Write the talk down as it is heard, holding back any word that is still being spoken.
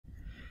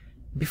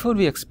Before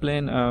we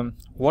explain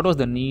what was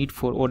the need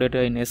for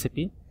OData in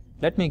SAP,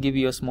 let me give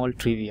you a small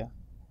trivia.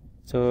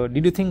 So,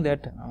 did you think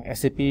that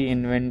SAP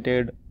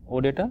invented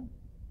OData?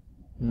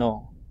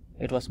 No,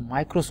 it was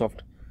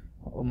Microsoft.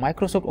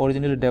 Microsoft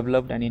originally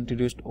developed and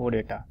introduced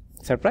OData.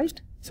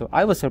 Surprised? So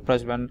I was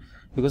surprised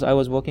because I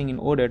was working in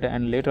OData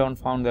and later on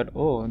found that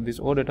this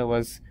OData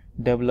was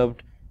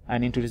developed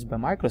and introduced by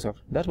Microsoft.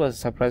 That was a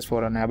surprise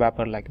for an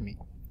ABAPer like me.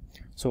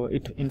 So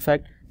in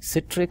fact,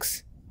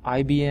 Citrix,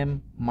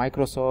 IBM,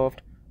 Microsoft,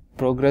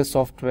 Progress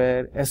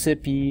Software,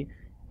 SAP,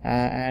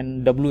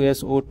 and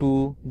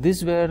WSO2,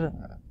 these were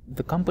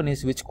the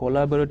companies which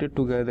collaborated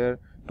together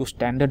to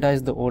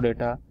standardize the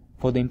OData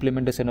for the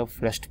implementation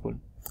of RESTful.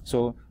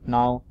 So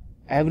now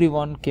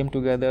everyone came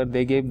together,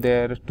 they gave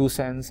their 2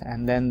 cents,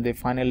 and then they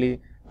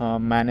finally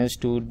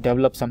managed to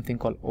develop something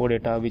called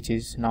OData, which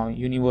is now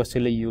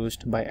universally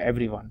used by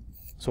everyone.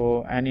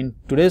 So, and in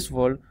today's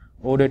world,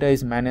 OData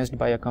is managed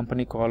by a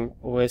company called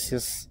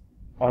Oasis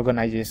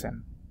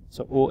Organization.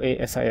 So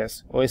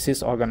OASIS,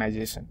 Oasis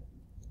Organization.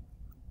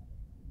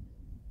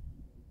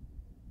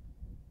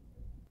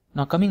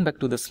 Now coming back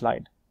to the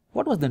slide,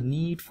 what was the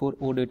need for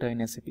OData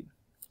in SAP?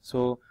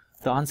 So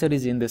the answer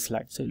is in this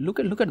slide. So look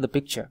at the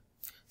picture.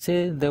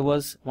 Say there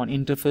was one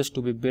interface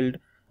to be built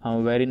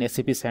wherein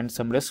SAP sends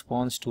some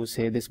response to,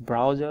 say, this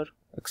browser,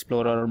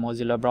 Explorer or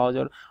Mozilla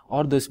browser,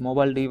 or this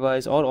mobile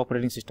device or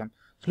operating system.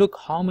 So look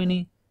how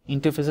many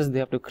interfaces they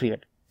have to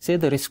create. Say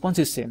the response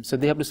is same, so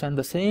they have to send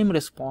the same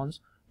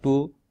response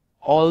to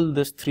all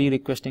these 3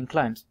 requesting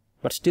clients,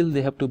 but still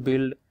they have to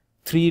build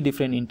 3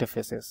 different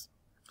interfaces.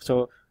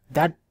 So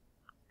that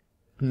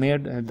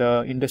made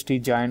the industry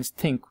giants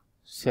think,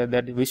 said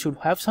that we should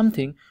have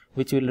something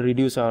which will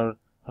reduce our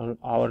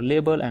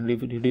labor and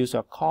reduce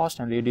our cost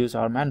and reduce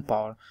our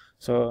manpower.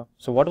 So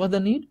what was the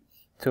need?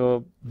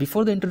 So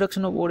before the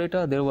introduction of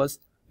OData, there was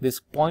this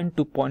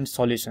point-to-point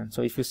solution.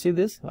 So if you see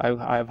this, I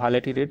have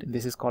highlighted it.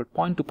 This is called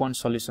point-to-point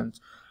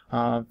solutions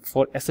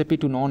for SAP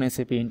to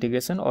non-SAP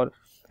integration or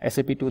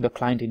SAP to the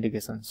client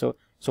integration. So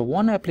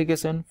one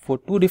application for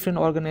 2 different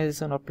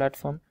organization or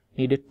platform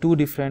needed 2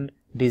 different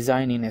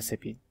design in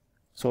SAP.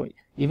 So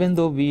even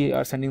though we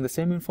are sending the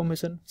same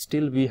information,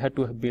 still we had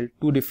to build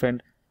 2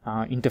 different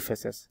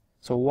interfaces.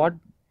 So what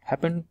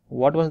happened?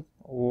 What was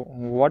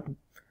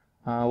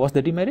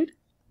the demerit?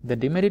 The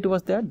demerit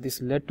was that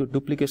this led to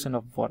duplication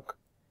of work.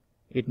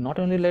 It not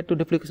only led to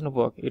duplication of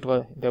work,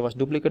 there was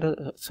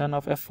duplication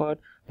of effort,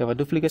 there was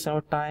duplication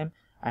of time,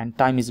 and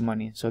time is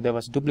money. So there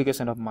was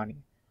duplication of money.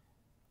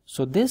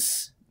 So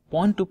this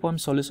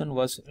point-to-point solution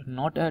was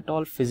not at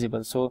all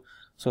feasible. So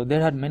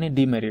there had many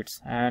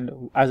demerits,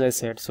 and as I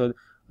said, so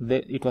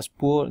it was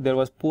poor. There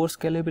was poor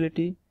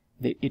scalability.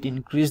 It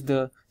increased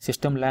the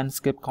system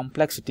landscape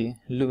complexity.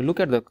 Look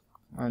at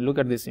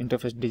this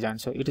interface design.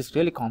 So it is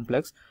really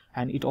complex,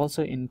 and it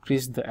also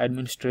increased the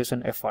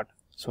administration effort.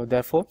 So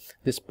therefore,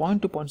 this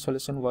point-to-point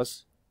solution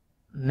was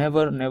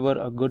never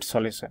a good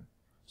solution.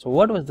 So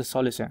what was the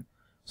solution?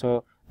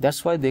 So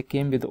that's why they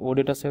came with the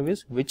OData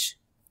service, which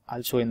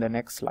I'll show in the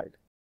next slide.